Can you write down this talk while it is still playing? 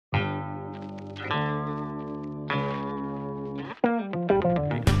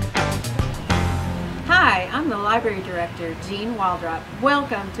Library Director, Jean Waldrop.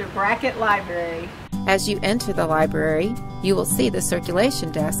 Welcome to Brackett Library. As you enter the library, you will see the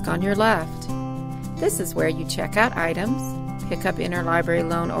circulation desk on your left. This is where you check out items, pick up interlibrary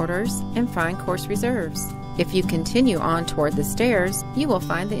loan orders, and find course reserves. If you continue on toward the stairs, you will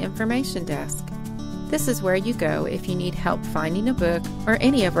find the information desk. This is where you go if you need help finding a book or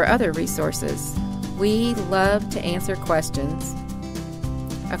any of our other resources. We love to answer questions.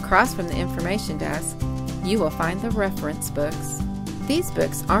 Across from the information desk, you will find the reference books. These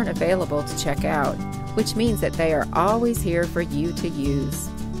books aren't available to check out, which means that they are always here for you to use.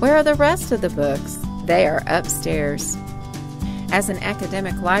 Where are the rest of the books? They are upstairs. As an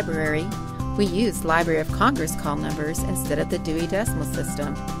academic library, we use Library of Congress call numbers instead of the Dewey Decimal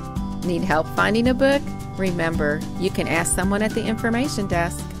System. Need help finding a book? Remember, you can ask someone at the information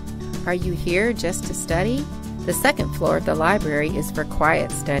desk. Are you here just to study? The second floor of the library is for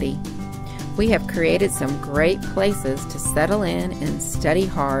quiet study. We have created some great places to settle in and study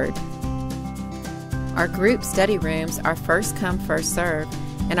hard. Our group study rooms are first come, first serve,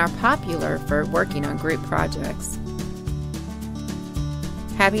 and are popular for working on group projects.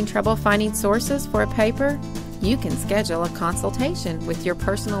 Having trouble finding sources for a paper? You can schedule a consultation with your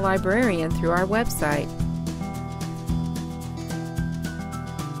personal librarian through our website.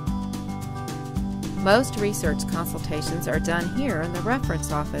 Most research consultations are done here in the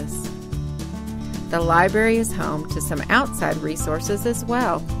reference office. The library is home to some outside resources as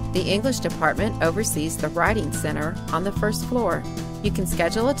well. The English department oversees the Writing Center on the first floor. You can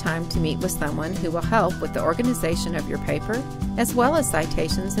schedule a time to meet with someone who will help with the organization of your paper, as well as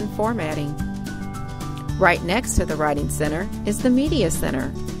citations and formatting. Right next to the Writing Center is the Media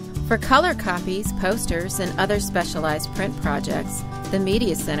Center. For color copies, posters, and other specialized print projects, the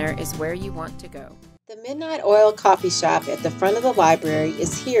Media Center is where you want to go. The Midnight Oil Coffee Shop at the front of the library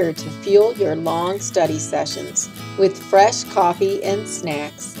is here to fuel your long study sessions with fresh coffee and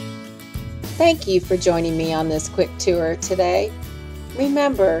snacks. Thank you for joining me on this quick tour today.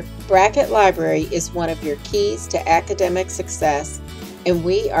 Remember, Brackett Library is one of your keys to academic success, and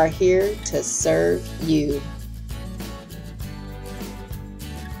we are here to serve you.